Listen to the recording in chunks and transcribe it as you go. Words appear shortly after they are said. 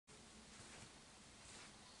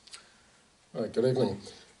Right, good evening.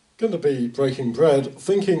 Going to be breaking bread,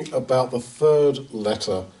 thinking about the third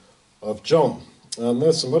letter of John. And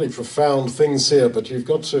there's some really profound things here, but you've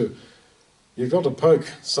got to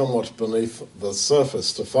poke somewhat beneath the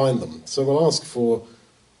surface to find them. So we'll ask for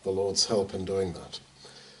the Lord's help in doing that.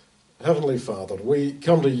 Heavenly Father, we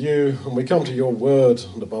come to you and we come to your word,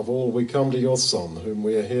 and above all, we come to your Son, whom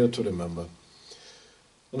we are here to remember.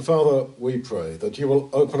 And Father, we pray that you will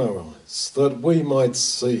open our eyes, that we might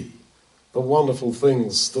see the wonderful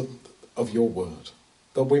things of your word,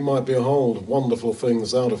 that we might behold wonderful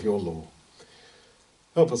things out of your law.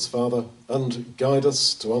 Help us, Father, and guide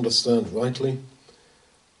us to understand rightly,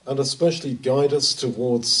 and especially guide us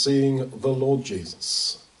towards seeing the Lord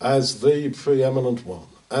Jesus as the preeminent one,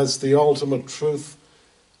 as the ultimate truth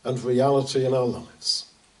and reality in our lives.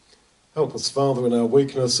 Help us, Father, in our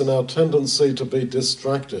weakness, in our tendency to be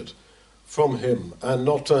distracted from him and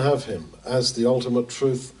not to have him as the ultimate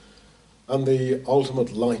truth and the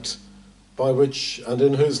ultimate light by which and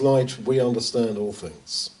in whose light we understand all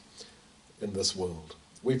things in this world.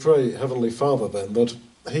 We pray, Heavenly Father, then, that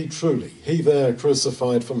he there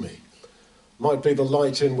crucified for me, might be the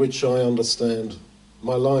light in which I understand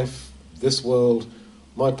my life, this world,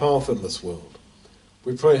 my path in this world.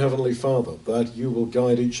 We pray, Heavenly Father, that you will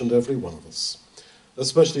guide each and every one of us,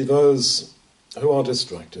 especially those who are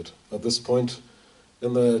distracted at this point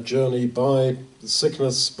in their journey by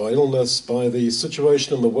sickness, by illness, by the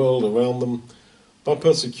situation in the world around them, by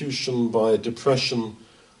persecution, by depression,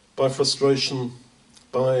 by frustration,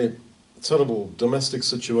 by terrible domestic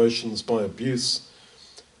situations, by abuse,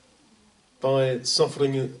 by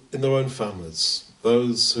suffering in their own families,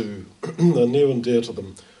 those who are near and dear to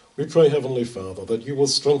them. We pray, Heavenly Father, that you will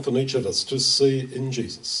strengthen each of us to see in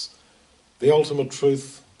Jesus the ultimate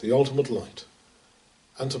truth, the ultimate light,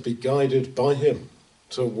 and to be guided by him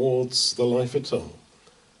towards the life eternal,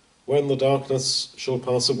 when the darkness shall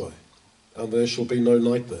pass away, and there shall be no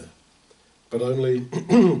night there, but only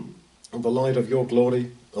the light of your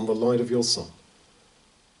glory and the light of your Son.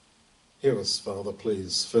 Hear us, Father,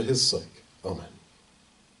 please, for his sake. Amen.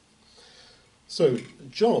 So,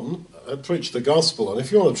 John preached the gospel, and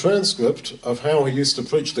if you want a transcript of how he used to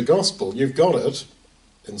preach the gospel, you've got it,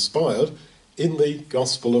 inspired, in the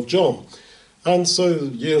Gospel of John. And so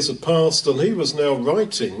years had passed, and he was now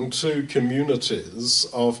writing to communities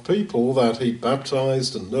of people that he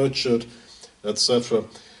baptized and nurtured, etc.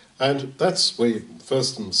 And that's where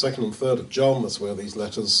 1st and 2nd and 3rd of John, that's where these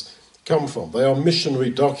letters come from. They are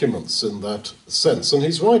missionary documents in that sense. And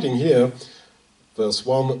he's writing here, verse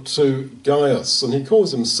 1, to Gaius, and he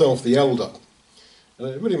calls himself the elder. And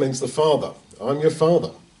it really means the father. I'm your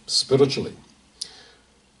father, spiritually.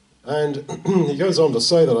 And he goes on to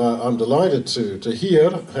say that I'm delighted to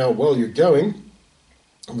hear how well you're going.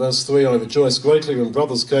 Verse 3, I rejoice greatly when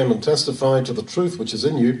brothers came and testified to the truth which is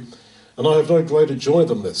in you, and I have no greater joy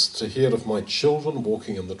than this, to hear of my children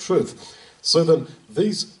walking in the truth. So then,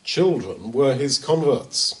 these children were his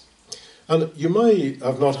converts. And you may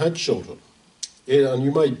have not had children, and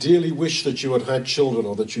you may dearly wish that you had had children,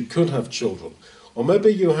 or that you could have children. Or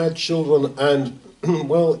maybe you had children and,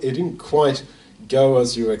 well, it didn't quite go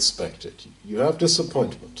as you expected. You have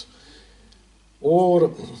disappointment.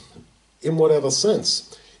 Or, in whatever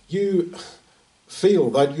sense, you feel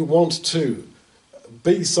that you want to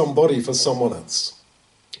be somebody for someone else,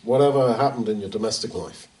 whatever happened in your domestic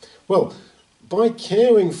life. Well, by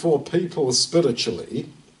caring for people spiritually,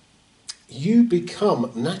 you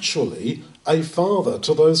become naturally a father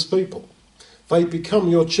to those people. They become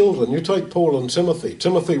your children. You take Paul and Timothy.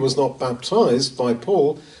 Timothy was not baptized by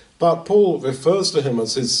Paul, but Paul refers to him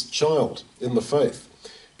as his child in the faith,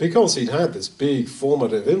 because he'd had this big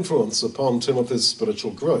formative influence upon Timothy's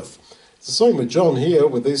spiritual growth. It's the same with John here,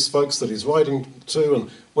 with these folks that he's writing to,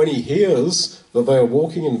 and when he hears that they are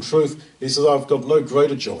walking in truth, he says, I've got no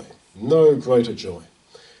greater joy, no greater joy.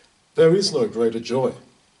 There is no greater joy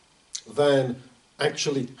than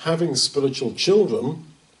actually having spiritual children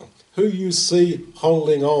who you see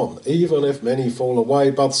holding on, even if many fall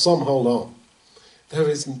away, but some hold on.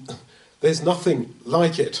 There's nothing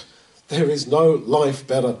like it. There is no life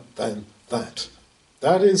better than that.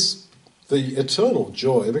 That is the eternal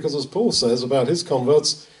joy, because as Paul says about his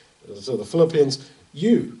converts to the Philippians,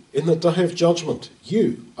 you, in the day of judgment,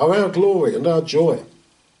 you are our glory and our joy.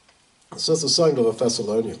 It says the same to the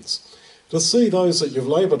Thessalonians. To see those that you've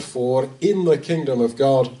laboured for in the kingdom of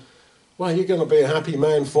God, well, you're going to be a happy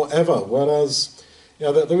man forever, whereas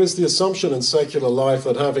there is the assumption in secular life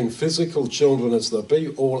that having physical children is the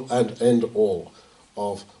be-all and end-all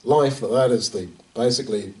of life, that is the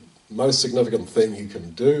basically most significant thing you can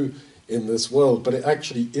do in this world, but it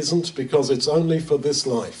actually isn't, because it's only for this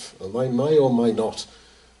life, and they may or may not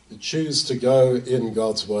choose to go in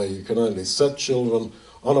God's way. You can only set children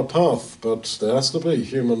on a path, but there has to be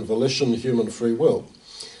human volition, human free will.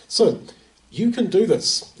 So, you can do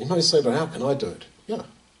this. You may say, but how can I do it? Yeah,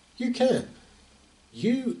 you can.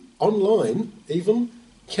 You, online even,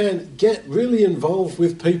 can get really involved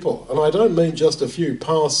with people. And I don't mean just a few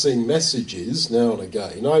passing messages now and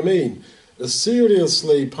again. I mean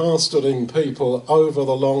seriously pastoring people over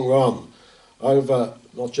the long run, over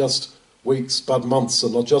not just weeks but months,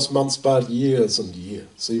 and not just months but years and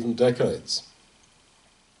years, even decades.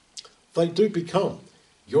 They do become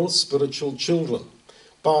your spiritual children.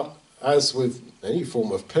 But as with any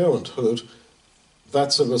form of parenthood,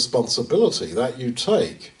 that's a responsibility that you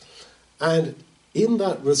take. And in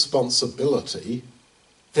that responsibility,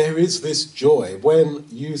 there is this joy when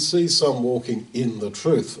you see some walking in the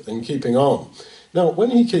truth and keeping on. Now,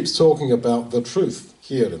 when he keeps talking about the truth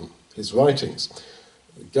here in his writings,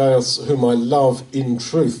 Gaius, whom I love in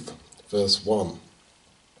truth, verse 1.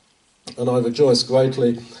 And I rejoice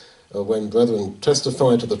greatly when brethren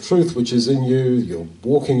testify to the truth which is in you, you're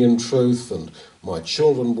walking in truth, and my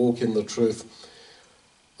children walk in the truth.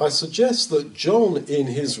 I suggest that John in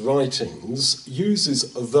his writings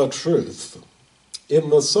uses the truth in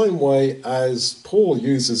the same way as Paul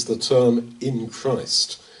uses the term in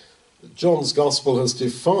Christ. John's gospel has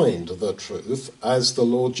defined the truth as the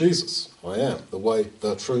Lord Jesus. I am the way,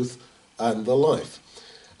 the truth, and the life.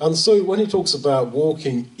 And so when he talks about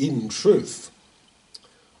walking in truth,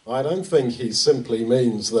 I don't think he simply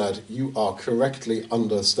means that you are correctly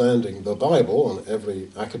understanding the Bible on every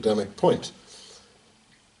academic point.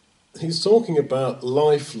 He's talking about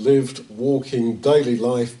life lived, walking, daily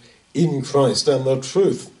life in Christ, and the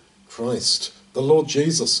truth, Christ, the Lord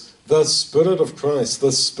Jesus, the Spirit of Christ,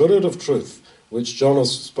 the Spirit of truth, which John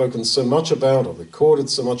has spoken so much about, or recorded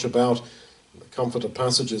so much about, in the Comforter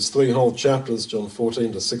passages, 3 whole chapters, John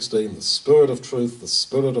 14 to 16, the Spirit of truth, the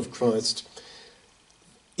Spirit of Christ.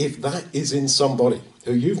 If that is in somebody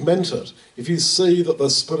who you've mentored, if you see that the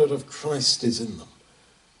Spirit of Christ is in them,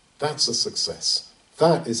 that's a success.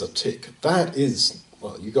 That is a tick. That is,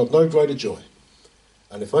 well, you've got no greater joy.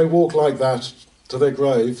 And if they walk like that to their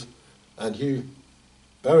grave, and you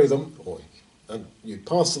bury them, and you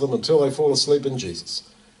pastor them until they fall asleep in Jesus,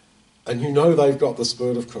 and you know they've got the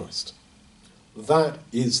Spirit of Christ, that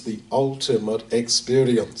is the ultimate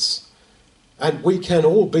experience. And we can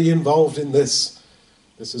all be involved in this.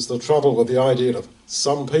 This is the trouble with the idea of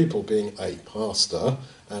some people being a pastor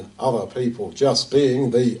and other people just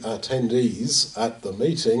being the attendees at the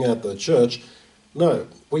meeting, at the church. No,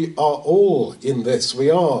 we are all in this. We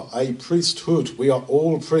are a priesthood. We are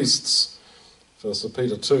all priests. 1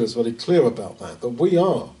 Peter 2 is very clear about that we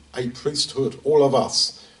are a priesthood, all of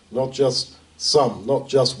us, not just some, not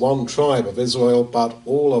just one tribe of Israel, but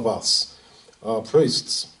all of us are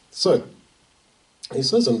priests. So, he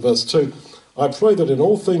says in verse 2, I pray that in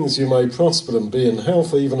all things you may prosper and be in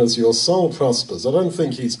health, even as your soul prospers. I don't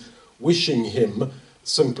think he's wishing him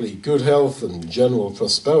simply good health and general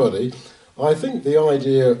prosperity. I think the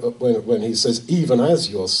idea when he says, even as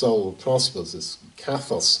your soul prospers, is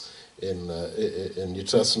kathos in New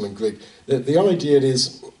Testament Greek. The idea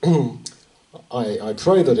is, I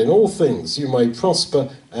pray that in all things you may prosper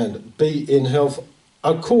and be in health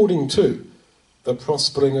according to the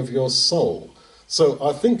prospering of your soul. So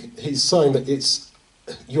I think he's saying that it's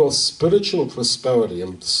your spiritual prosperity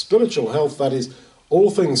and spiritual health, that is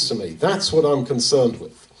all things to me. That's what I'm concerned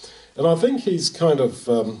with. And I think he's kind of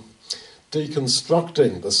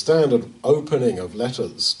deconstructing the standard opening of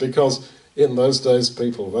letters, because in those days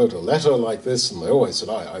people wrote a letter like this and they always said,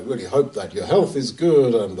 I really hope that your health is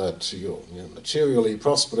good and that you're materially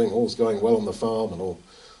prospering, all's going well on the farm and all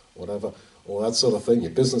whatever, all that sort of thing,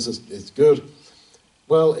 your business is good.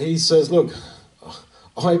 Well, he says, look,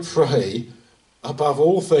 I pray above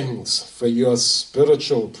all things for your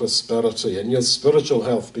spiritual prosperity and your spiritual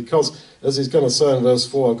health, because, as he's going to say in verse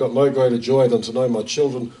 4, I've got no greater joy than to know my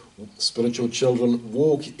children, spiritual children,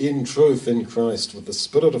 walk in truth in Christ with the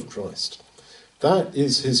Spirit of Christ. That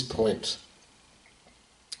is his point.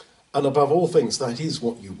 And above all things, that is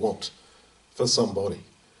what you want for somebody.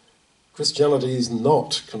 Christianity is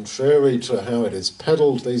not, contrary to how it is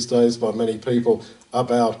peddled these days by many people,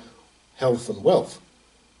 about health and wealth.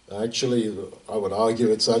 Actually, I would argue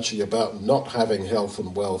it's actually about not having health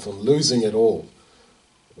and wealth and losing it all,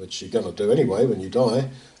 which you're going to do anyway when you die.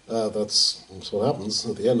 That's what happens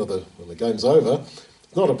at the end of when the game's over.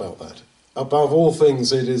 It's not about that. Above all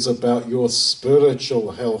things, it is about your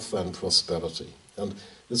spiritual health and prosperity. And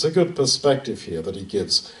it's a good perspective here that he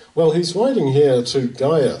gives. Well, he's writing here to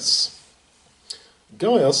Gaius.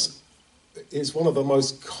 Gaius is one of the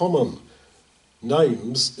most common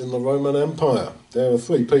names in the Roman Empire. There are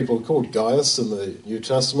 3 people called Gaius in the New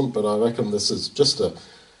Testament, but I reckon this is just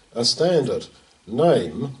a standard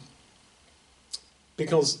name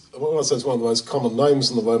because, well, I say it's one of the most common names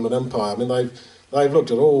in the Roman Empire. I mean, they've looked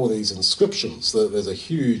at all these inscriptions. There's a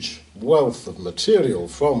huge wealth of material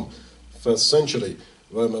from first century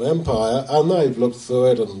Roman Empire, and they've looked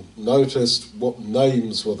through it and noticed what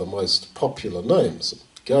names were the most popular names.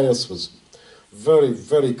 Gaius was very,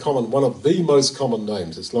 very common, one of the most common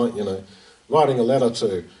names. It's like, writing a letter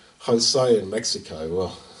to Jose in Mexico.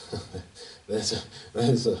 Well,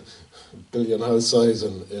 there's a billion Joses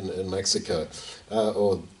in Mexico,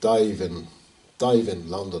 or Dave in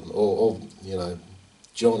London, or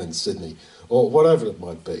John in Sydney, or whatever it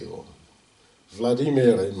might be, or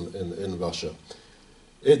Vladimir in Russia.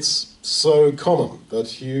 It's so common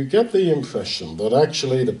that you get the impression that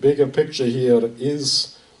actually the bigger picture here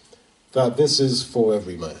is that this is for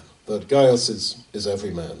every man, that Gaius is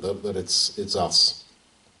every man, that it's us.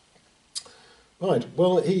 Right,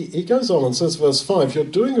 well, he goes on and says, verse 5, you're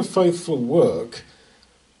doing a faithful work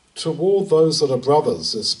toward those that are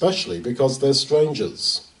brothers, especially because they're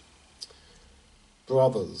strangers.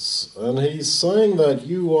 Brothers. And he's saying that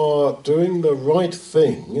you are doing the right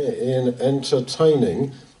thing in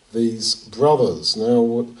entertaining these brothers. Now,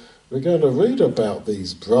 we're going to read about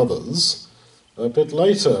these brothers a bit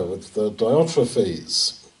later with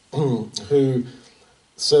Diotrephes, who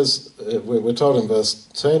says, we're told in verse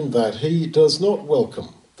 10, that he does not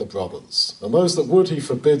welcome the brothers, and those that would he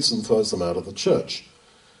forbids and throws them out of the church.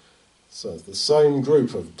 So the same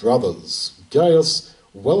group of brothers. Gaius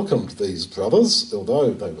welcomed these brothers,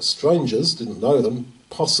 although they were strangers, didn't know them,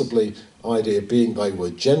 possibly idea being they were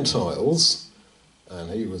Gentiles,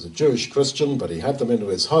 and he was a Jewish Christian, but he had them into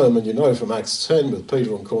his home, and you know from Acts 10 with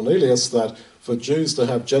Peter and Cornelius that for Jews to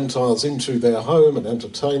have Gentiles into their home and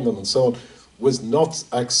entertain them and so on was not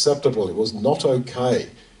acceptable. It was not okay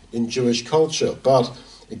in Jewish culture. But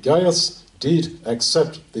Gaius did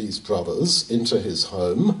accept these brothers into his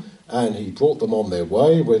home, and he brought them on their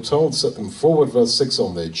way. We're told, set them forward, verse 6,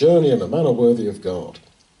 on their journey in a manner worthy of God.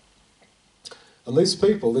 And these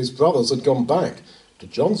people, these brothers, had gone back to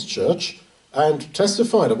John's church and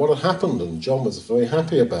testified of what had happened, and John was very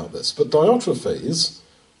happy about this. But Diotrephes,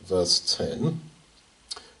 verse 10,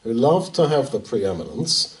 who loved to have the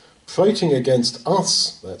preeminence, prating against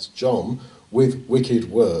us, that's John, with wicked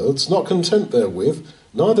words, not content therewith,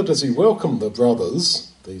 neither does he welcome the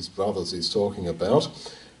brothers, these brothers he's talking about,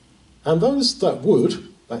 and those that would,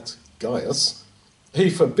 that's Gaius, he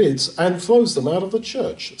forbids and throws them out of the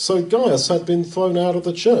church. So Gaius had been thrown out of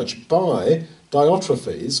the church by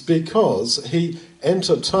Diotrephes because he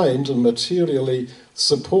entertained and materially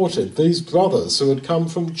supported these brothers who had come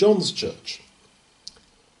from John's church.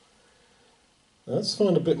 Let's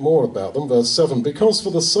find a bit more about them. Verse 7, because for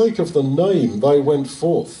the sake of the name they went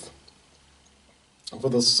forth. For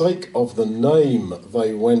the sake of the name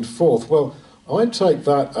they went forth. Well, I take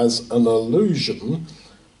that as an allusion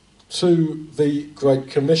to the Great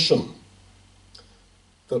Commission.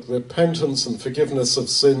 That repentance and forgiveness of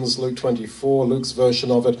sins, Luke 24, Luke's version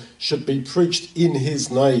of it, should be preached in his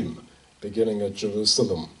name, beginning at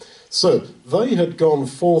Jerusalem. So they had gone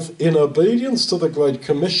forth in obedience to the Great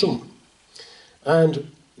Commission.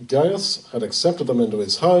 And Gaius had accepted them into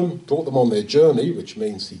his home, brought them on their journey, which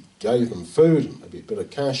means he gave them food and maybe a bit of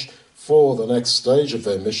cash for the next stage of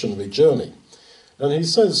their missionary journey. And he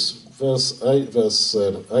says, verse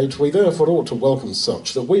 8, we therefore ought to welcome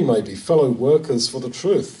such, that we may be fellow workers for the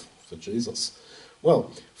truth, for Jesus.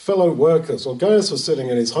 Well, fellow workers. Well, Gaius was sitting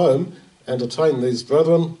in his home, entertained these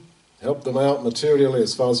brethren, helped them out materially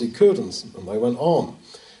as far as he could, and they went on.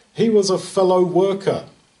 He was a fellow worker.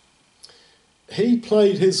 He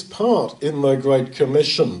played his part in the Great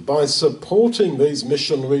Commission by supporting these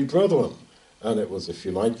missionary brethren. And it was, if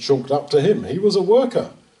you like, chalked up to him. He was a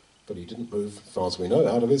worker, but he didn't move, as far as we know,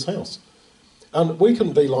 out of his house. And we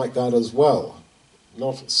can be like that as well,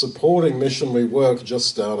 not supporting missionary work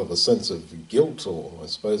just out of a sense of guilt, or I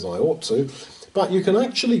suppose I ought to, but you can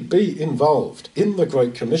actually be involved in the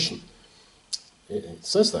Great Commission. It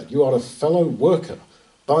says that you are a fellow worker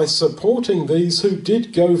by supporting these who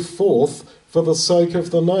did go forth for the sake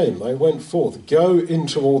of the name. They went forth. Go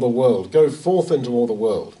into all the world. Go forth into all the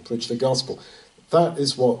world. Preach the gospel. That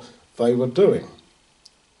is what they were doing.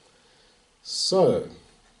 So,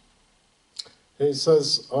 he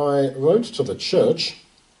says, I wrote to the church,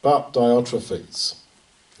 but Diotrephes,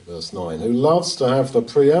 verse 9, who loves to have the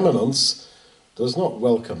preeminence, does not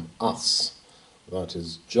welcome us. That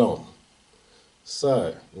is John.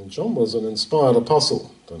 So, John was an inspired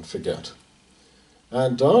apostle, don't forget.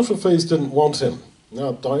 And Diotrephes didn't want him.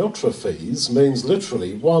 Now, Diotrephes means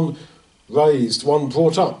literally one raised, one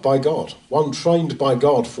brought up by God, one trained by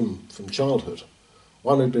God from childhood,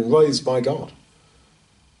 one who'd been raised by God.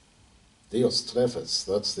 Diotrephes,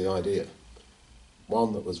 that's the idea.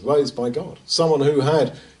 One that was raised by God. Someone who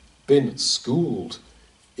had been schooled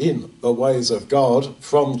in the ways of God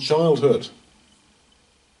from childhood.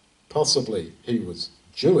 Possibly he was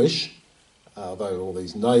Jewish, though all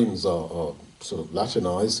these names are sort of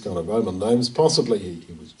Latinized, kind of Roman names. Possibly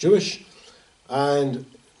he was Jewish, and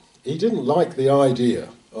he didn't like the idea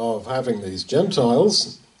of having these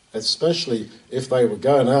Gentiles, especially if they were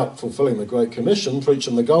going out fulfilling the Great Commission,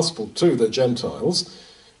 preaching the gospel to the Gentiles.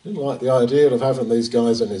 He didn't like the idea of having these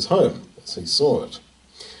guys in his home, as he saw it.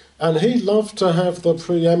 And he loved to have the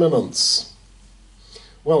preeminence.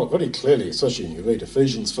 Well, very clearly, especially when you read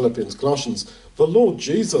Ephesians, Philippians, Colossians, the Lord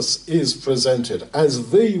Jesus is presented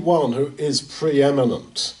as the one who is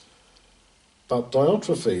preeminent. But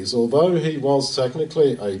Diotrephes, although he was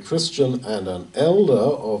technically a Christian and an elder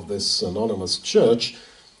of this anonymous church,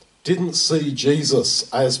 didn't see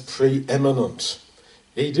Jesus as preeminent.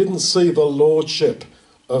 He didn't see the lordship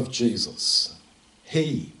of Jesus.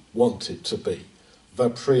 He wanted to be the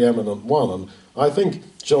preeminent one. And I think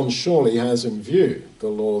John surely has in view the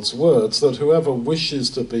Lord's words that whoever wishes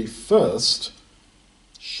to be first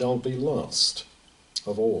shall be last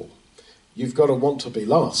of all. You've got to want to be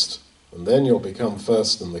last, and then you'll become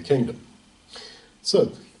first in the kingdom.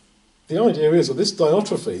 So the idea is that this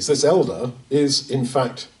Diotrephes, this elder, is in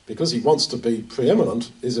fact, because he wants to be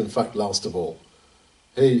preeminent, is in fact last of all.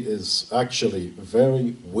 He is actually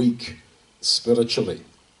very weak spiritually.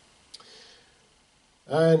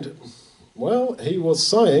 And, well, he was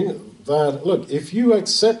saying that, look, if you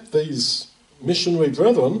accept these missionary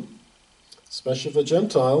brethren, especially the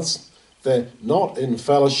Gentiles, they're not in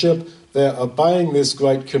fellowship, they're obeying this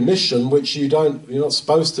great commission, which you're not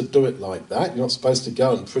supposed to do it like that. You're not supposed to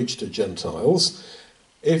go and preach to Gentiles.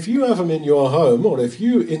 If you have them in your home, or if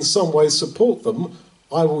you in some way support them,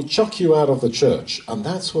 I will chuck you out of the church. And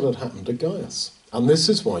that's what had happened to Gaius. And this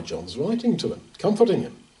is why John's writing to him, comforting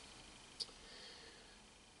him.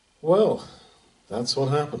 Well, that's what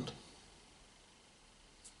happened.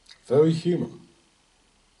 Very human.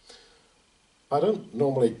 I don't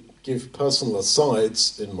normally give personal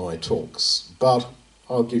asides in my talks, but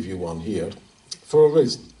I'll give you one here for a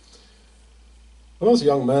reason. When I was a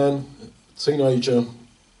young man, teenager,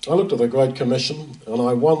 I looked at the Great Commission and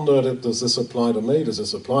I wondered, does this apply to me? Does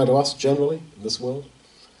this apply to us generally in this world?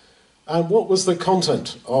 And what was the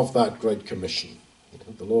content of that Great Commission?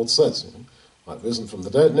 The Lord says, I've risen from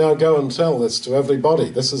the dead, now go and tell this to everybody.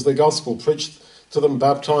 This is the gospel. Preach to them,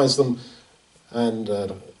 baptize them, and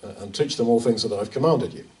teach them all things that I've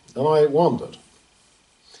commanded you. And I wondered,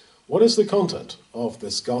 what is the content of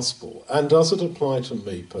this gospel, and does it apply to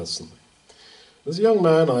me personally? As a young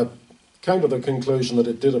man, I came to the conclusion that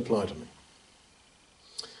it did apply to me.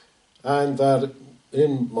 And that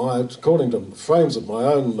according to frames of my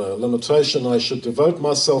own limitation, I should devote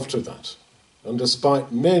myself to that. And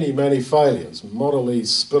despite many, many failures, morally,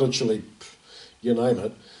 spiritually, you name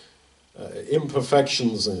it,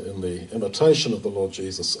 imperfections in the imitation of the Lord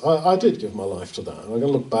Jesus, I did give my life to that. And I'm going to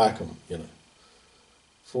look back on,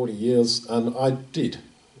 40 years, and I did.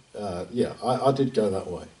 I did go that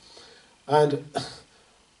way. And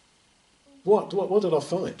what did I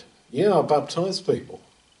find? Yeah, I baptized people.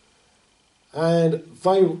 And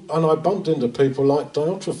I bumped into people like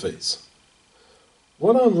Diotrephes.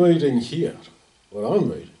 What I'm reading here,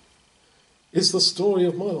 is the story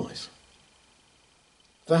of my life.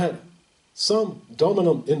 That some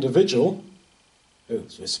dominant individual,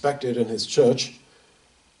 who's respected in his church,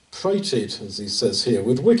 prated, as he says here,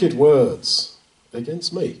 with wicked words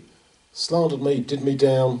against me, slandered me, did me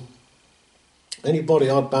down. Anybody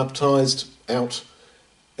I'd baptized, out.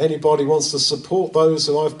 Anybody wants to support those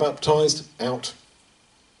who I've baptized, out.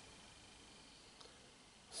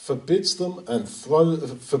 Forbids them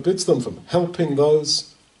from helping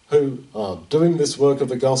those who are doing this work of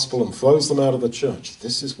the gospel and throws them out of the church.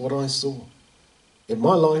 This is what I saw in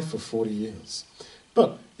my life for 40 years.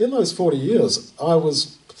 But in those 40 years, I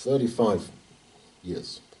was 35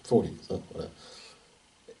 years, 40 years, whatever.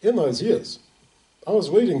 In those years, I was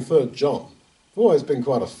reading 3 John. I've always been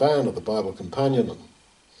quite a fan of the Bible Companion. And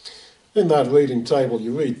in that reading table,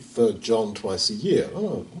 you read 3 John twice a year.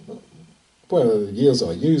 Well, years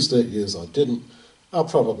I used it, years I didn't. I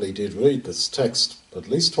probably did read this text at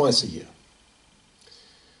least twice a year.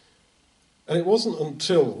 And it wasn't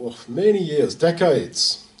until many years,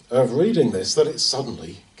 decades of reading this, that it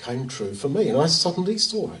suddenly came true for me. And I suddenly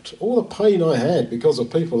saw it. All the pain I had because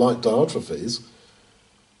of people like Diotrephes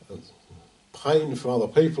and pain for other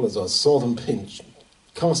people as I saw them being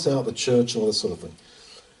cast out of the church and all this sort of thing.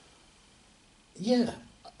 Yeah,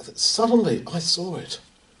 suddenly I saw it.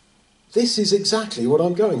 This is exactly what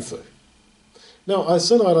I'm going through. Now, I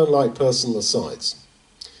said I don't like personal asides.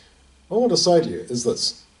 What I want to say to you is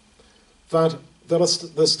this, that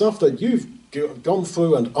there's stuff that you've gone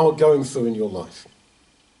through and are going through in your life.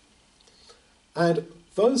 And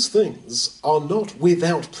those things are not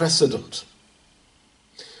without precedent.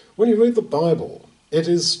 When you read the Bible, it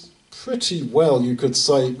is pretty well, you could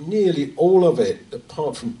say, nearly all of it,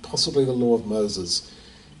 apart from possibly the law of Moses,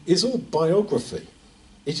 is all biography.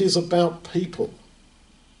 It is about people.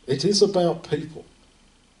 It is about people.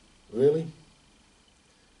 Really?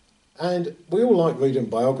 And we all like reading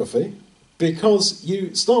biography because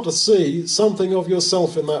you start to see something of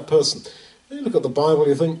yourself in that person. You look at the Bible,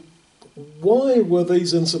 you think, why were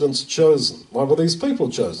these incidents chosen? Why were these people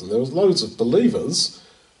chosen? There was loads of believers,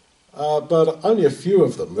 but only a few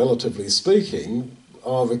of them, relatively speaking,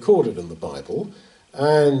 are recorded in the Bible.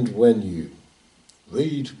 And when you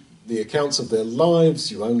read the accounts of their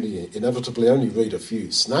lives, you inevitably only read a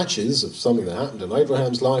few snatches of something that happened in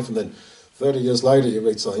Abraham's life, and then 30 years later you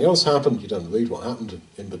read something else happened. You don't read what happened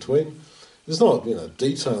in between. It's not,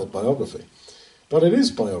 detailed biography, but it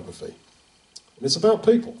is biography. And it's about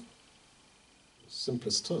people.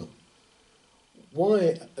 Simplest term.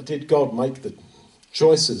 Why did God make the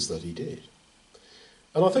choices that he did?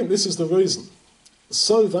 And I think this is the reason.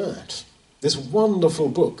 So that this wonderful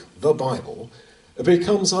book, the Bible,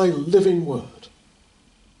 becomes a living word.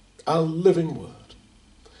 A living word.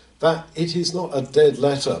 That it is not a dead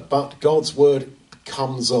letter, but God's word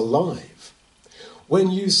comes alive.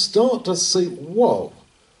 When you start to see, whoa,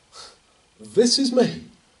 this is me.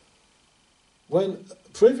 When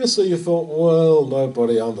previously you thought, well,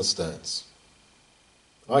 nobody understands.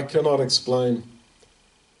 I cannot explain.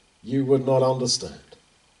 You would not understand.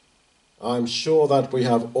 I'm sure that we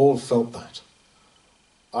have all felt that.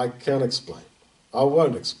 I can explain. I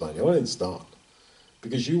won't explain. I won't start.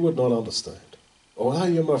 Because you would not understand. Oh,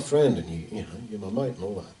 you're my friend and you're my mate and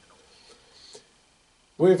all that.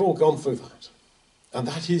 We've all gone through that. And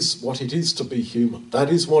that is what it is to be human. That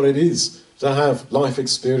is what it is to have life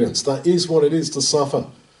experience. That is what it is to suffer.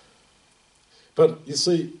 But you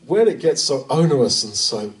see, where it gets so onerous and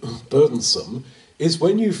so burdensome is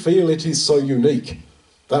when you feel it is so unique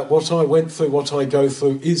that what I went through, what I go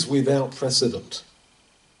through, is without precedent.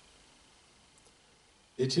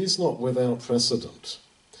 It is not without precedent.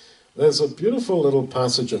 There's a beautiful little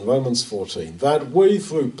passage in Romans 14, that we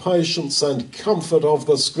through patience and comfort of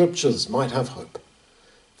the Scriptures might have hope.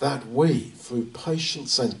 That we through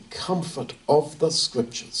patience and comfort of the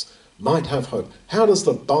Scriptures might have hope. How does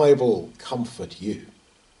the Bible comfort you?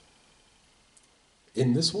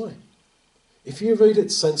 In this way. If you read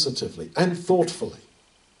it sensitively and thoughtfully,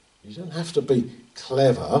 you don't have to be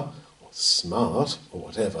clever or smart or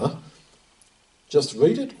whatever. Just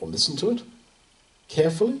read it or listen to it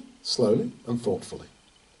carefully, slowly and thoughtfully.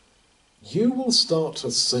 You will start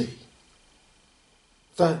to see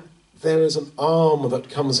that there is an arm that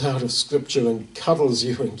comes out of Scripture and cuddles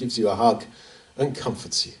you and gives you a hug and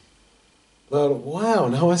comforts you. But wow,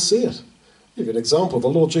 now I see it. I'll give you an example. The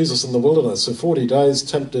Lord Jesus in the wilderness, for 40 days,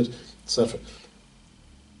 tempted, etc.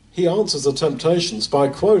 He answers the temptations by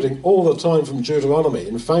quoting all the time from Deuteronomy.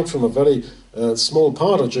 In fact, from a very small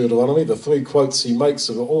part of Deuteronomy, the 3 quotes he makes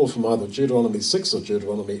are all from either Deuteronomy 6 or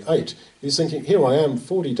Deuteronomy 8. He's thinking, here I am,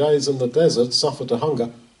 40 days in the desert, suffered a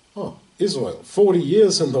hunger. Oh, Israel, 40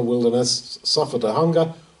 years in the wilderness, suffered a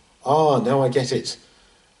hunger. Ah, now I get it.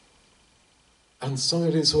 And so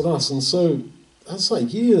it is with us. And so, as I say,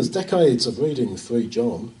 years, decades of reading 3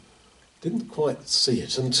 John, didn't quite see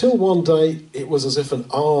it until one day it was as if an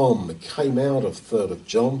arm came out of 3rd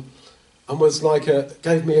John and was like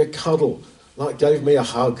gave me a cuddle, like gave me a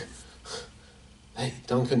hug. Hey,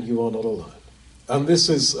 Duncan, you are not alone. And this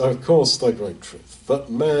is, of course, the great truth,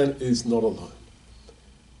 that man is not alone.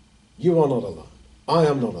 You are not alone. I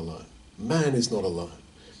am not alone. Man is not alone.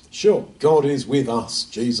 Sure, God is with us.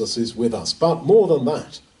 Jesus is with us. But more than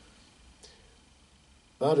that,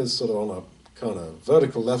 that is sort of on a kind of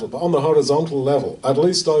vertical level, but on the horizontal level, at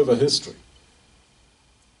least over history,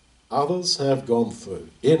 others have gone through,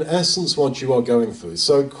 in essence, what you are going through.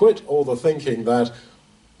 So quit all the thinking that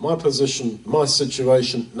my position, my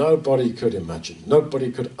situation, nobody could imagine,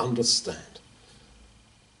 nobody could understand.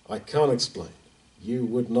 I can't explain. You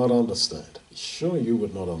would not understand. Sure, you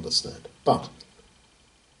would not understand. But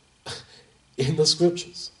in the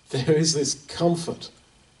Scriptures, there is this comfort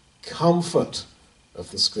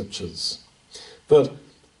of the Scriptures, that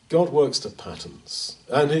God works to patterns,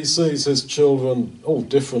 and he sees his children all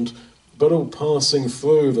different, but all passing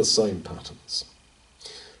through the same patterns.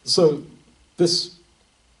 So this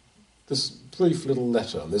brief little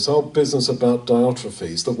letter, and this whole business about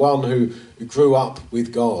Diotrephes, the one who grew up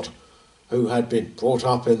with God, who had been brought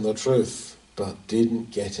up in the truth, but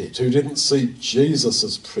didn't get it, who didn't see Jesus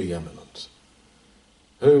as preeminent,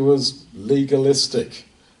 who was legalistic.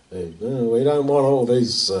 We don't want all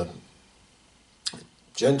these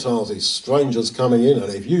Gentiles, these strangers coming in,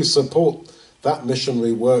 and if you support that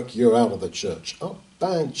missionary work, you're out of the church. Oh,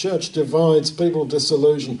 bang, church divides, people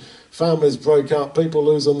disillusion, families break up, people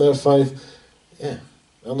losing their faith. Yeah,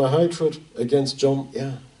 and the hatred against John,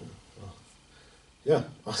 yeah,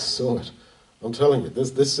 I saw it. I'm telling you,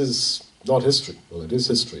 this is not history. Well, it is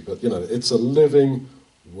history, but, it's a living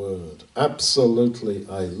word, absolutely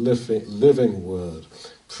a living word,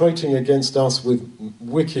 prating against us with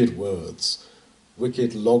wicked words.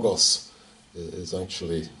 Wicked logos is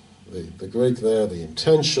actually the Greek there. The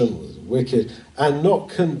intention was wicked and not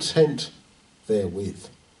content therewith.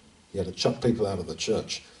 He had to chuck people out of the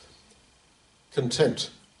church.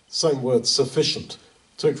 Content, same word, sufficient.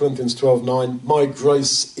 2 Corinthians 12:9, my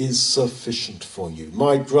grace is sufficient for you.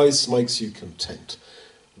 My grace makes you content.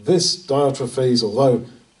 This Diotrephes, although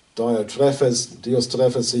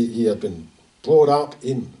Diotrephes, he had been brought up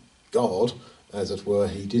in God, as it were,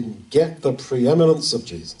 he didn't get the preeminence of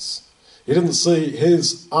Jesus. He didn't see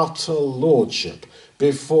his utter lordship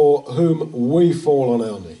before whom we fall on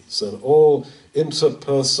our knees, and all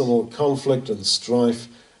interpersonal conflict and strife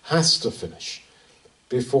has to finish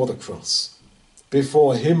before the cross,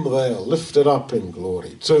 before him there lifted up in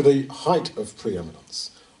glory to the height of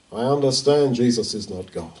preeminence. I understand Jesus is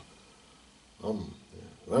not God. I'm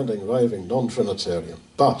ranting, raving, non-Trinitarian,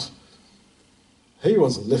 but he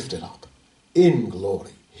was lifted up in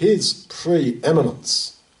glory. His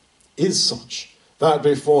preeminence is such that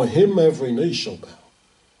before him every knee shall bow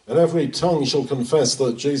and every tongue shall confess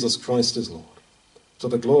that Jesus Christ is Lord, to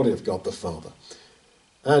the glory of God the Father.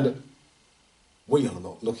 And we are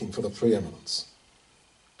not looking for the preeminence.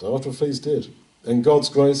 Diotrephes did. And God's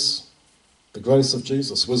grace, the grace of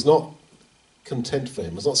Jesus, was not content for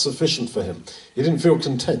him, was not sufficient for him. He didn't feel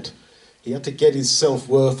content. He had to get his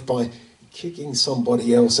self-worth by kicking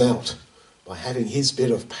somebody else out, by having his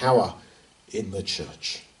bit of power in the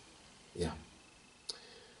church. Yeah.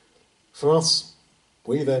 For us,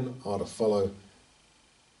 we then are to follow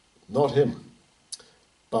not him,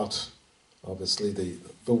 but obviously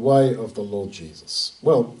the way of the Lord Jesus.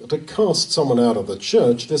 Well, to cast someone out of the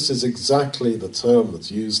church, this is exactly the term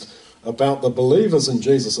that's used about the believers in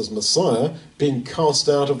Jesus as Messiah being cast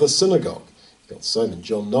out of the synagogue. You've got the same in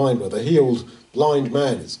John 9, where the healed blind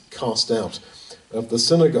man is cast out of the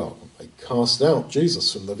synagogue. They cast out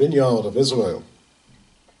Jesus from the vineyard of Israel.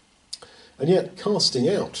 And yet, casting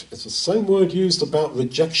out is the same word used about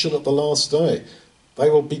rejection at the last day. They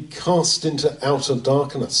will be cast into outer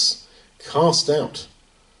darkness. Cast out.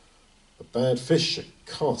 The bad fish are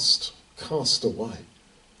cast away.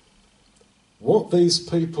 What these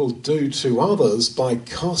people do to others by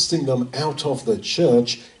casting them out of the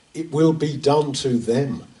church, it will be done to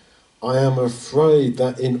them. I am afraid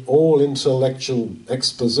that in all intellectual,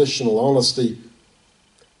 expositional honesty,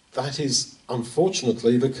 that is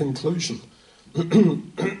unfortunately the conclusion.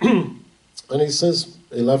 And he says,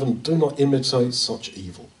 11, do not imitate such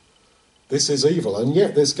evil. This is evil. And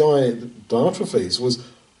yet this guy, Diotrephes, was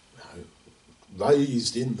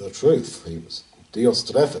raised in the truth. He was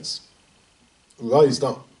Diotrephes, raised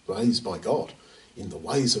by God, in the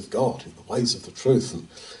ways of God, in the ways of the truth. And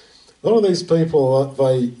a lot of these people,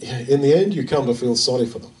 in the end, you come to feel sorry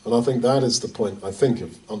for them. And I think that is the point, I think,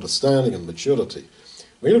 of understanding and maturity.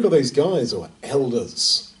 When you look at these guys who are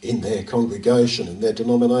elders in their congregation, in their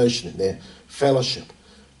denomination, in their fellowship,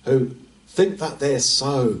 who think that they're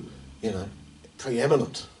so,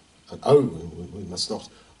 preeminent. And, we must not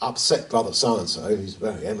upset brother so-and-so, he's a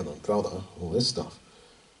very eminent brother, all this stuff.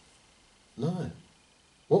 No.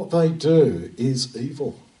 What they do is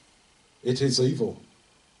evil. It is evil.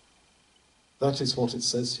 That is what it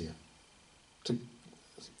says here. To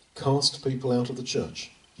cast people out of the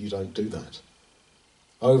church. You don't do that.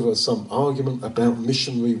 Over some argument about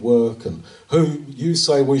missionary work and who you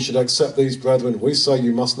say we should accept these brethren, we say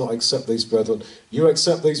you must not accept these brethren. You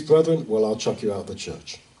accept these brethren, well, I'll chuck you out of the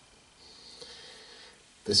church.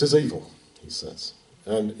 This is evil, he says.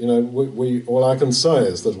 And, we all I can say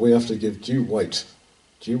is that we have to give due weight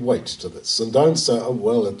to this. And don't say, oh,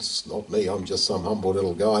 well, it's not me, I'm just some humble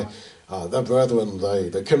little guy. The brethren,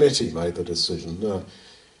 the committee made the decision. No,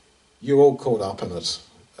 you're all caught up in it.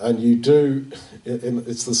 And you do,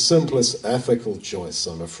 it's the simplest ethical choice,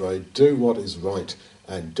 I'm afraid. Do what is right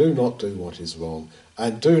and do not do what is wrong.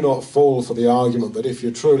 And do not fall for the argument that if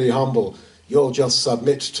you're truly humble, you'll just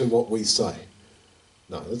submit to what we say.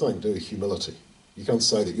 No, there's nothing to do with humility. You can't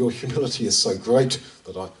say that your humility is so great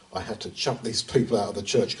that I had to chuck these people out of the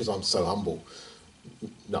church because I'm so humble.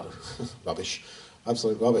 No, rubbish.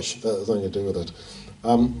 Absolute rubbish. There's nothing to do with it.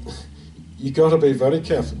 You've got to be very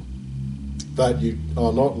careful that you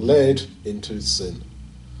are not led into sin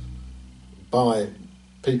by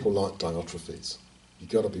people like Diotrephes. You've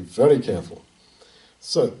got to be very careful.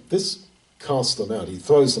 So this casts them out. He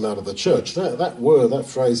throws them out of the church. That word, that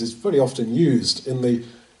phrase is very often used in the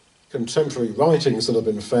contemporary writings that have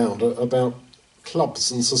been found about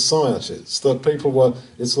clubs and societies. That people were,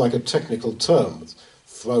 it's like a technical term,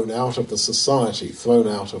 thrown out of the society, thrown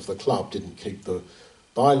out of the club, didn't keep the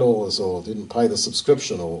bylaws or didn't pay the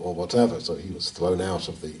subscription or whatever, so he was thrown out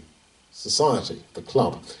of the society, the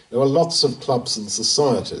club. There were lots of clubs and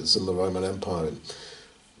societies in the Roman Empire. In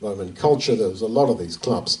Roman culture, there was a lot of these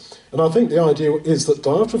clubs. And I think the idea is that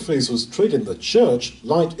Diotrephes was treating the church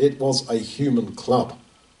like it was a human club,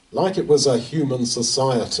 like it was a human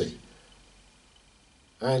society.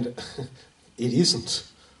 And it isn't.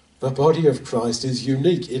 The body of Christ is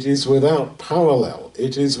unique. It is without parallel.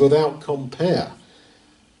 It is without compare.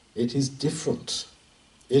 It is different.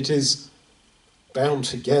 It is bound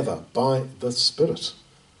together by the Spirit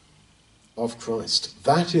of Christ.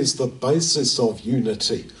 That is the basis of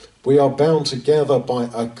unity. We are bound together by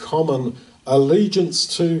a common allegiance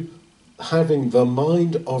to having the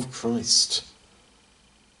mind of Christ.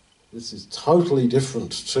 This is totally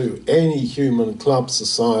different to any human club,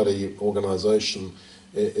 society, organisation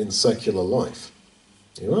in secular life.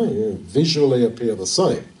 You visually appear the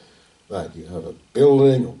same. That you have a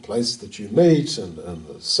building or place that you meet and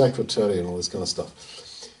the secretary and all this kind of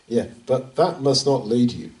stuff. Yeah, but that must not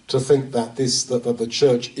lead you to think that that the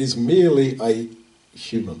church is merely a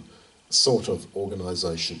human sort of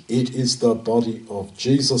organisation. It is the body of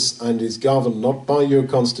Jesus and is governed not by your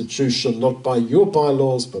constitution, not by your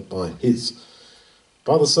bylaws, but by his.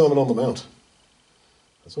 By the Sermon on the Mount.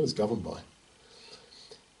 That's what it's governed by.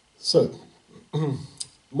 So,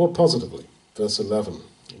 more positively, verse 11.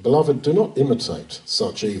 Beloved, do not imitate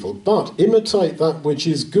such evil, but imitate that which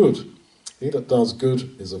is good. He that does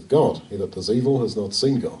good is of God. He that does evil has not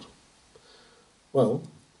seen God. Well,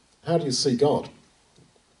 how do you see God?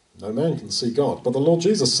 No man can see God. But the Lord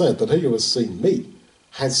Jesus said that he who has seen me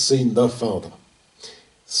has seen the Father.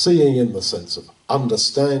 Seeing in the sense of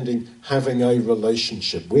understanding, having a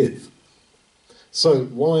relationship with. So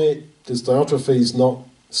why does Diotrephes not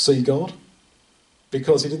see God?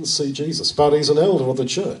 Because he didn't see Jesus. But he's an elder of the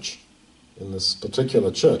church. In this particular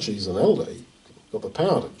church, he's an elder. He's got the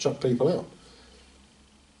power to chuck people out.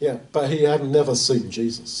 Yeah, but he had never seen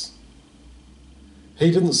Jesus. He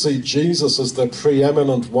didn't see Jesus as the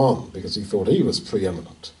preeminent one because he thought he was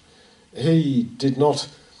preeminent. He did not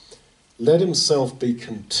let himself be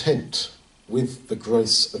content with the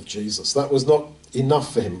grace of Jesus. That was not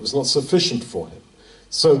enough for him. It was not sufficient for him.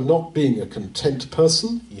 So not being a content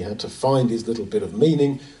person, he had to find his little bit of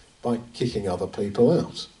meaning by kicking other people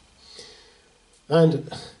out.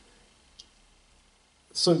 And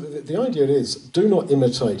so the idea is, do not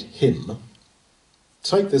imitate him.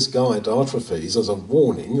 Take this guy, Diotrephes, as a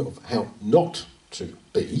warning of how not to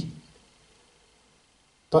be,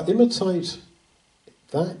 but imitate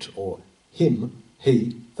that or him,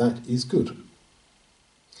 he, that is good.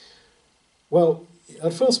 Well,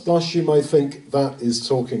 at first blush, you may think that is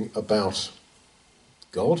talking about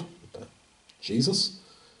God, about Jesus.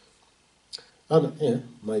 And, yeah,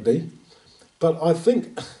 maybe. But I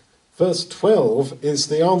think verse 12 is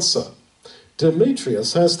the answer.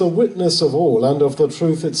 Demetrius has the witness of all and of the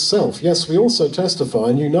truth itself. Yes, we also testify,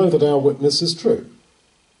 and you know that our witness is true.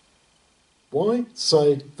 Why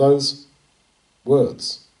say those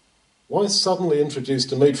words? Why suddenly introduce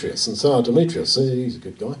Demetrius and say, oh, Demetrius, he's a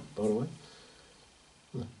good guy, by the way.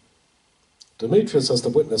 Demetrius has the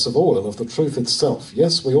witness of all and of the truth itself.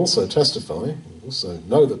 Yes, we also testify. We also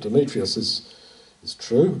know that Demetrius is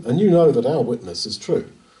true, and you know that our witness is true.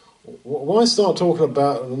 Why start talking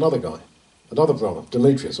about another guy, another brother,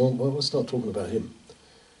 Demetrius? Well, let's start talking about him.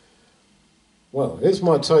 Well, here's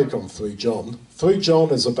my take on 3 John. 3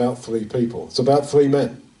 John is about 3 people. It's about 3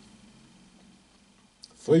 men.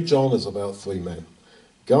 3 John is about 3 men.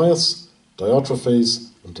 Gaius,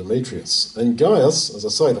 Diotrephes, and Demetrius. And Gaius, as I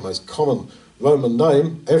say, the most common Roman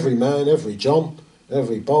name, every man, every John,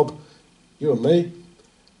 every Bob, you and me,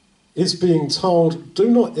 is being told,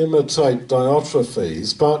 do not imitate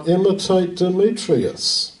Diotrephes, but imitate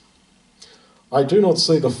Demetrius. I do not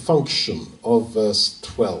see the function of verse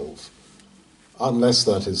 12, unless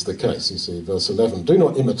that is the case. You see, verse 11, do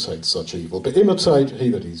not imitate such evil, but imitate he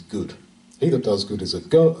that is good. He that does good is of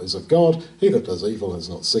God, he that does evil has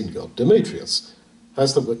not seen God. Demetrius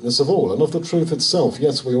has the witness of all, and of the truth itself.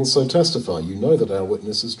 Yes, we also testify. You know that our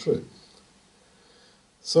witness is true.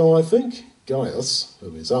 So I think Gaius,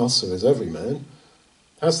 who is us, who is every man,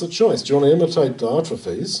 has the choice. Do you want to imitate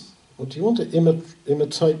Diotrephes, or do you want to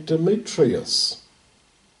imitate Demetrius?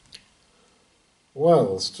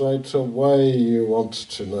 Well, straight away you want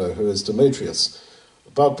to know who is Demetrius.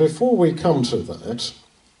 But before we come to that,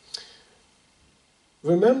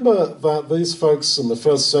 remember that these folks in the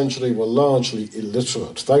first century were largely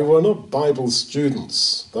illiterate. They were not Bible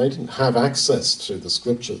students. They didn't have access to the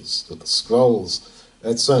scriptures, to the scrolls,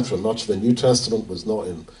 etc. Much of the New Testament was not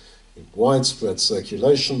in widespread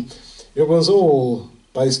circulation. It was all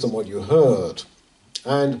based on what you heard.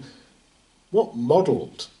 And what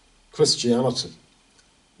modelled Christianity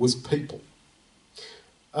was people.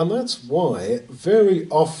 And that's why very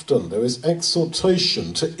often there is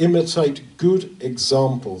exhortation to imitate good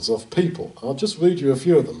examples of people. I'll just read you a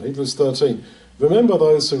few of them. Hebrews 13. Remember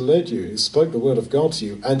those who led you, who spoke the word of God to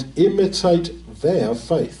you, and imitate their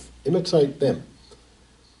faith. Imitate them.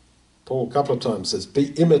 Paul a couple of times says, be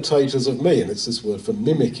imitators of me, and it's this word for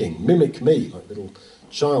mimicking. Mimic me, like a little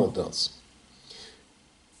child does.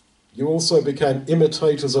 You also became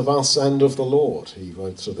imitators of us and of the Lord, he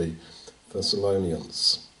wrote to the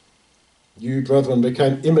Thessalonians. You, brethren,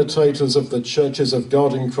 became imitators of the churches of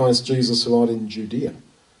God in Christ Jesus who are in Judea.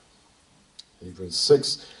 Hebrews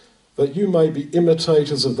 6, that you may be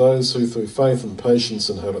imitators of those who through faith and patience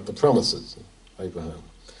inherit the promises of Abraham.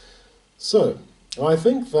 So, I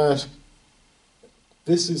think that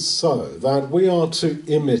this is so, that we are to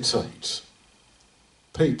imitate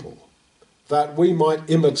people, that we might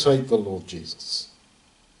imitate the Lord Jesus.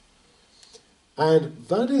 And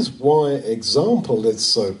that is why example is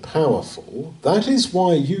so powerful. That is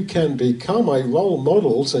why you can become a role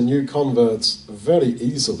model to new converts very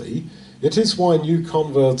easily. It is why new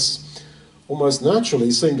converts almost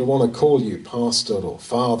naturally seem to want to call you pastor or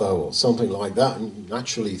father or something like that, and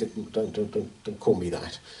naturally think, don't call me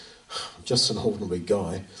that. I'm just an ordinary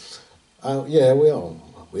guy. Yeah, we are.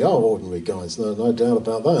 We are ordinary guys, no doubt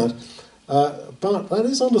about that. But that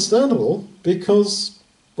is understandable because,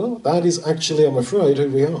 well, that is actually, I'm afraid, who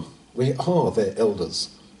we are. We are their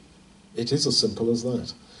elders. It is as simple as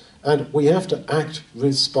that. And we have to act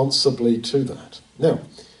responsibly to that. Now,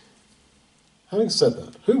 having said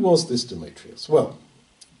that, who was this Demetrius? Well,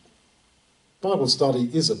 Bible study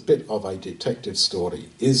is a bit of a detective story,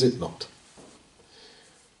 is it not?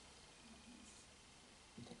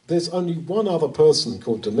 There's only one other person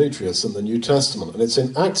called Demetrius in the New Testament, and it's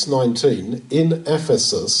in Acts 19 in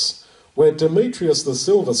Ephesus, where Demetrius the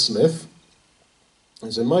silversmith,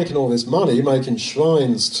 as in making all his money, making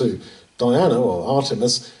shrines to Diana or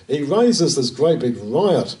Artemis, he raises this great big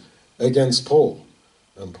riot against Paul,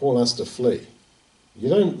 and Paul has to flee. You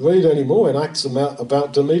don't read any more in Acts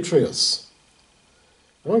about Demetrius.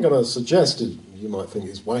 And I'm going to suggest, you might think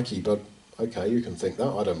it's wacky, but okay, you can think that,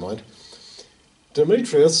 I don't mind.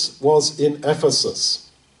 Demetrius was in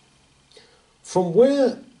Ephesus. From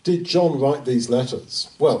where did John write these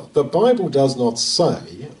letters? Well, the Bible does not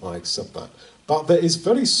say, I accept that, but there is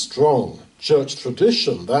very strong church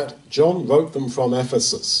tradition that John wrote them from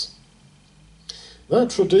Ephesus. That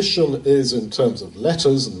tradition is in terms of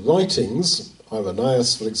letters and writings.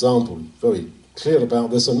 Irenaeus, for example, very clear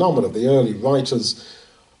about this. A number of the early writers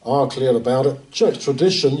are clear about it. Church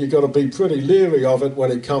tradition, you've got to be pretty leery of it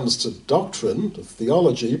when it comes to doctrine, to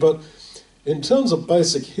theology, but in terms of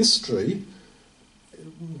basic history,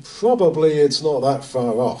 probably it's not that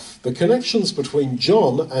far off. The connections between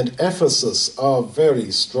John and Ephesus are very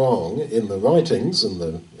strong in the writings and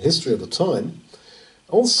the history of the time.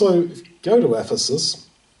 Also, if you go to Ephesus,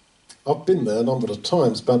 I've been there a number of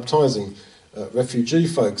times baptising refugee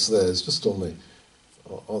folks there. It's just on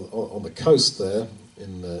the coast there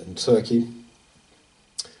in Turkey.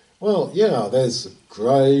 Well, yeah, there's a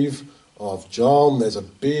grave of John. There's a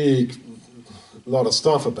big lot of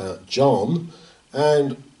stuff about John.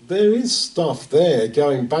 And there is stuff there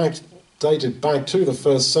going back, dated back to the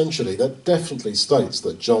first century, that definitely states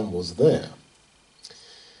that John was there.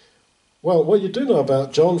 Well, what you do know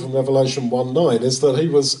about John from Revelation 1:9 is that he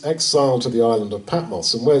was exiled to the island of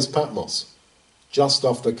Patmos. And where's Patmos? Just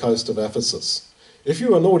off the coast of Ephesus. If you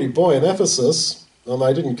were a naughty boy in Ephesus and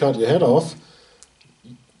they didn't cut your head off,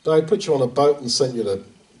 they'd put you on a boat and sent you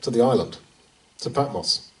to the island, to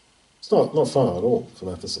Patmos. It's not far at all from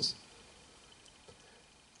Ephesus.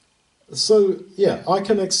 So, yeah, I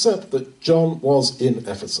can accept that John was in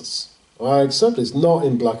Ephesus. I accept it's not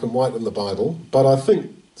in black and white in the Bible, but I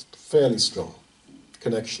think it's fairly strong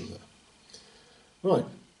connection there. Right,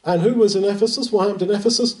 and who was in Ephesus? What happened in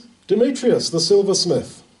Ephesus? Demetrius, the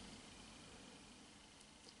silversmith.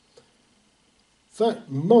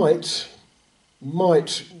 That might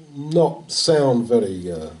not sound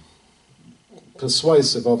very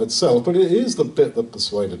persuasive of itself, but it is the bit that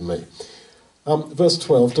persuaded me. Verse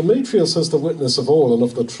 12, Demetrius has the witness of all and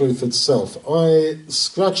of the truth itself. I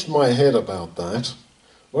scratched my head about that.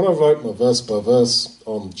 When I wrote my verse by verse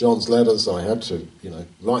on John's letters, I had to,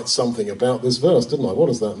 write something about this verse, didn't I? What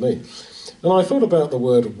does that mean? And I thought about the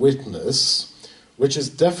word witness, which is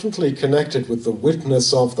definitely connected with the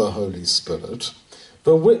witness of the Holy Spirit,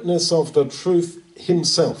 the witness of the truth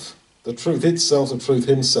himself, the truth itself, the truth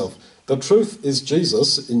himself. The truth is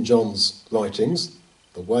Jesus in John's writings,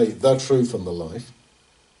 the way, the truth and the life.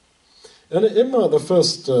 And in the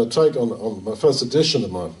first take on my first edition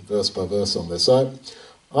of my verse by verse on this,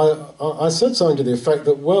 I said something to the effect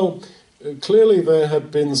that, well, clearly there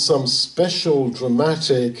had been some special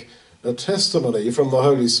dramatic testimony from the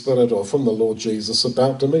Holy Spirit or from the Lord Jesus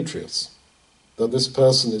about Demetrius, that this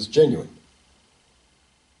person is genuine.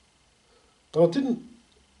 But I didn't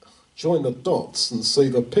join the dots and see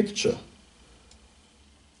the picture,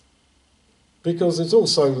 because it's all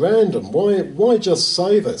so random. Why just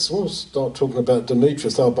say this? We'll start talking about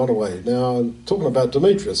Demetrius. Oh, by the way, now I'm talking about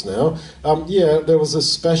Demetrius now. There was a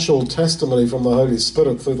special testimony from the Holy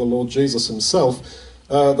Spirit through the Lord Jesus himself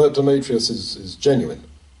that Demetrius is genuine.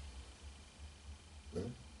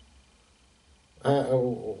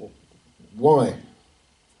 Why?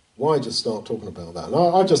 Why just start talking about that? And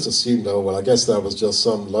I just assumed, I guess that was just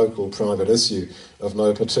some local private issue of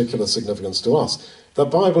no particular significance to us. The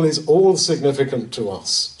Bible is all significant to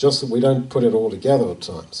us, just that we don't put it all together at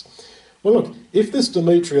times. Well, look, if this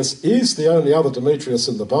Demetrius is the only other Demetrius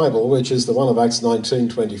in the Bible, which is the one of Acts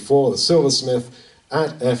 19:24, the silversmith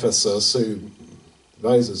at Ephesus who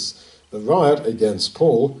raises the riot against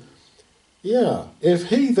Paul, yeah, if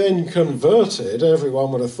he then converted,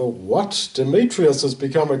 everyone would have thought, what? Demetrius has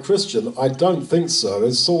become a Christian? I don't think so.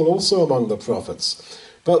 Is Saul also among the prophets?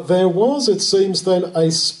 But there was, it seems then,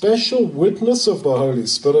 a special witness of the Holy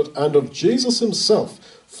Spirit and of Jesus himself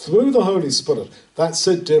through the Holy Spirit that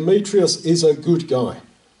said Demetrius is a good guy.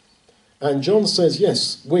 And John says,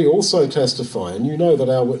 yes, we also testify, and you know that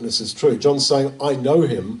our witness is true. John's saying, I know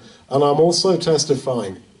him, and I'm also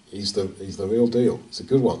testifying. He's the real deal. He's a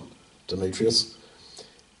good one. Demetrius.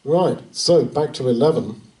 Right, so back to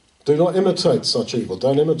 11. Do not imitate such evil.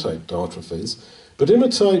 Don't imitate Diotrephes, but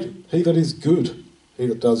imitate he that is good, he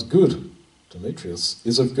that does good. Demetrius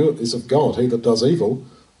is of God. He that does evil,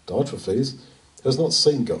 Diotrephes, has not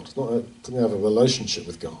seen God. Doesn't have a relationship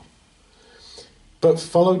with God. But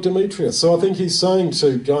follow Demetrius. So I think he's saying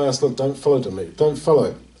to Gaius, look, don't follow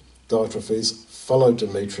Diotrephes, follow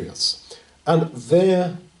Demetrius. And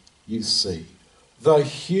there you see the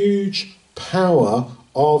huge power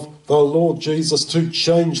of the Lord Jesus to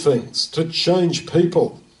change things, to change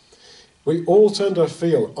people. We all tend to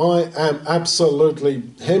feel, I am absolutely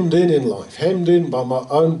hemmed in life, hemmed in by my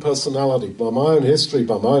own personality, by my own history,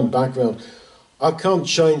 by my own background. I can't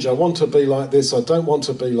change. I want to be like this. I don't want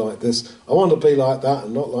to be like this. I want to be like that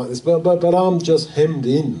and not like this. But I'm just hemmed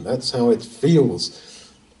in. That's how it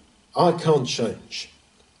feels. I can't change.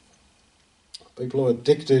 People are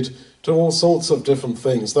addicted to all sorts of different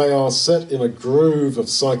things. They are set in a groove of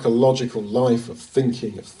psychological life, of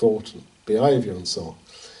thinking, of thought and behaviour and so on.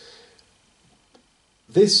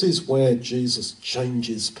 This is where Jesus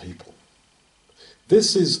changes people.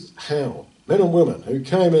 This is how men and women who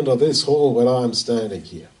came into this hall where I am standing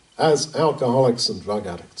here, as alcoholics and drug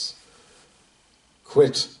addicts,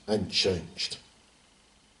 quit and changed.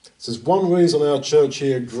 This is one reason our church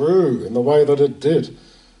here grew in the way that it did,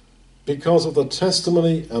 because of the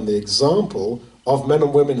testimony and the example of men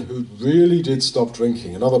and women who really did stop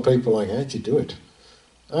drinking, and other people like, how'd you do it?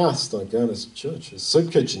 It's like going to church. It's a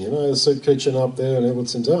soup kitchen, the soup kitchen up there in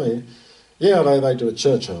Edwardson's, yeah, they do a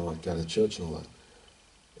church. I go to church and all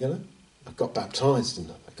that. I got baptised and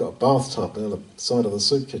I got a bathtub down the side of the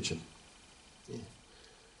soup kitchen. Yeah.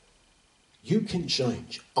 You can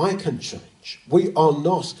change. I can change. We are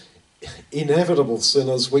not inevitable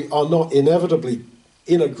sinners. We are not inevitably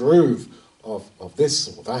in a groove of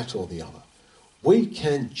this or that or the other. We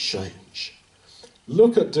can change.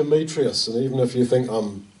 Look at Demetrius, and even if you think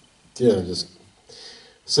I'm just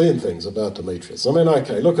seeing things about Demetrius.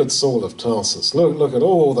 Look at Saul of Tarsus. Look at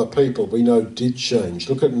all the people we know did change.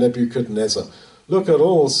 Look at Nebuchadnezzar. Look at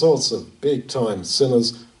all sorts of big-time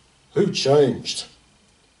sinners who changed.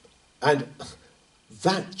 And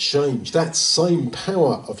that change, that same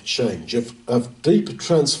power of change, of deep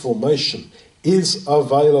transformation, is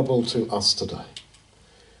available to us today.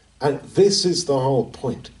 And this is the whole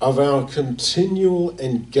point of our continual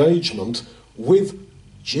engagement with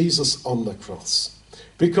Jesus on the cross.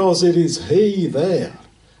 Because it is he there,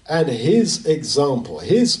 and his example,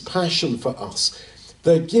 his passion for us,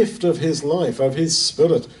 the gift of his life, of his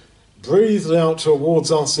Spirit, breathed out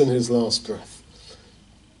towards us in his last breath.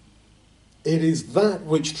 It is that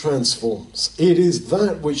which transforms. It is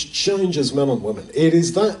that which changes men and women. It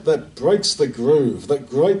is that breaks the groove, that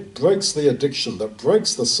breaks the addiction, that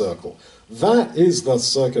breaks the circle. That is the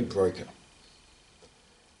circuit breaker.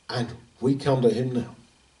 And we come to him now,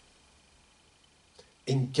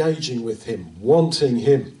 engaging with him, wanting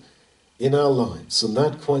him in our lives. And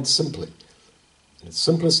that, quite simply, in its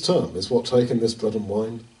simplest term, is what taking this bread and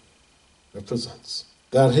wine represents.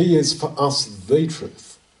 That he is for us the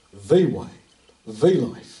truth, the way, the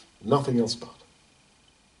life, nothing else but.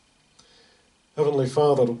 Heavenly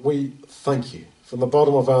Father, we thank you from the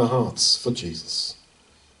bottom of our hearts for Jesus,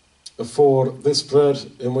 for this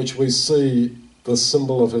bread in which we see the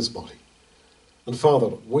symbol of his body. And Father,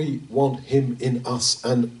 we want him in us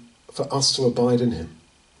and for us to abide in him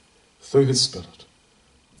through his Spirit.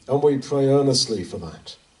 And we pray earnestly for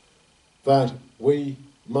that we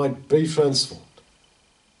might be transformed,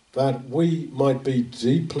 that we might be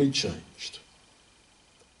deeply changed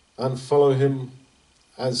and follow him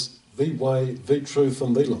as the way, the truth,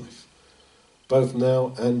 and the life, both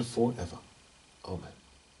now and forever. Amen.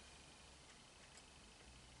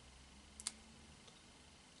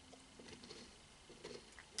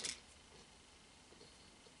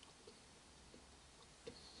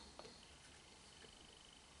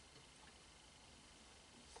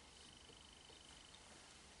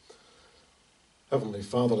 Heavenly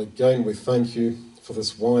Father, again we thank you for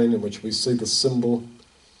this wine in which we see the symbol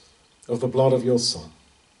of the blood of your Son.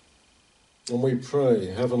 And we pray,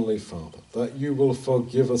 Heavenly Father, that you will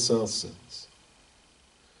forgive us our sins,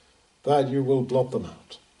 that you will blot them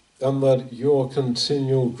out, and that your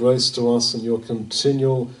continual grace to us and your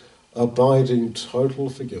continual abiding total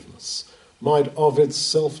forgiveness might of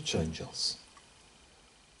itself change us.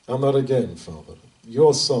 And that again, Father,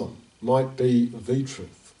 your Son might be the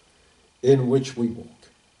truth in which we walk.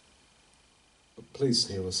 But please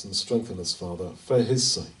hear us and strengthen us, Father, for his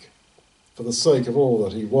sake, for the sake of all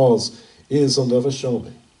that he was, is, and ever shall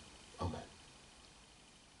be.